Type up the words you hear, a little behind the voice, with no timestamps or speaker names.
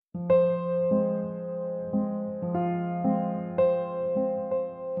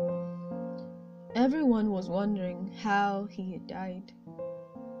everyone was wondering how he had died.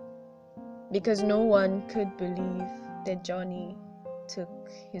 Because no one could believe that Johnny took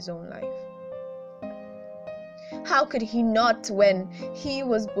his own life. How could he not when he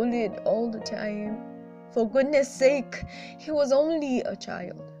was bullied all the time? For goodness sake, he was only a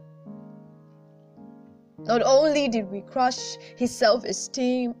child. Not only did we crush his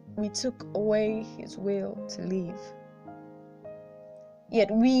self-esteem, we took away his will to live. Yet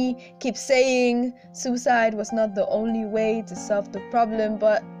we keep saying suicide was not the only way to solve the problem,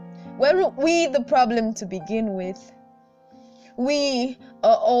 but weren't we the problem to begin with? We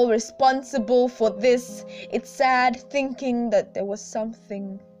are all responsible for this. It's sad thinking that there was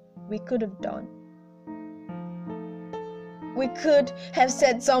something we could have done. We could have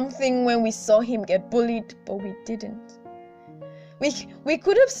said something when we saw him get bullied, but we didn't. We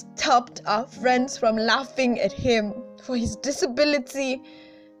could have stopped our friends from laughing at him for his disability,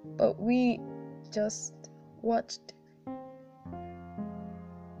 but we just watched.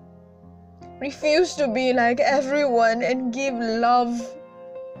 Refused to be like everyone and give love.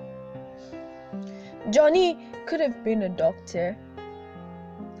 Johnny could have been a doctor,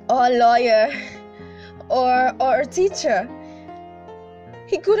 or a lawyer, or a teacher.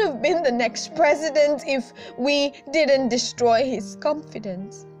 He could have been the next president if we didn't destroy his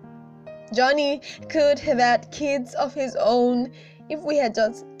confidence. Johnny could have had kids of his own if we had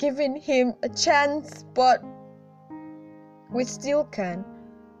just given him a chance, but we still can.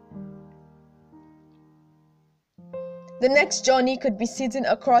 The next Johnny could be sitting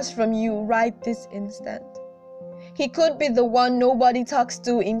across from you right this instant. He could be the one nobody talks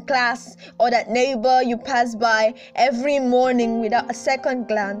to in class, or that neighbor you pass by every morning without a second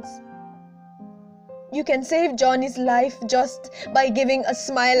glance. You can save Johnny's life just by giving a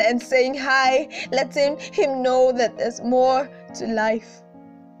smile and saying hi, letting him know that there's more to life.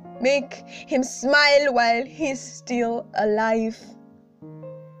 Make him smile while he's still alive.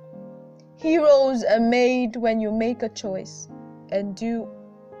 Heroes are made when you make a choice and do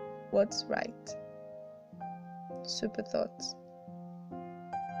what's right. Super thoughts.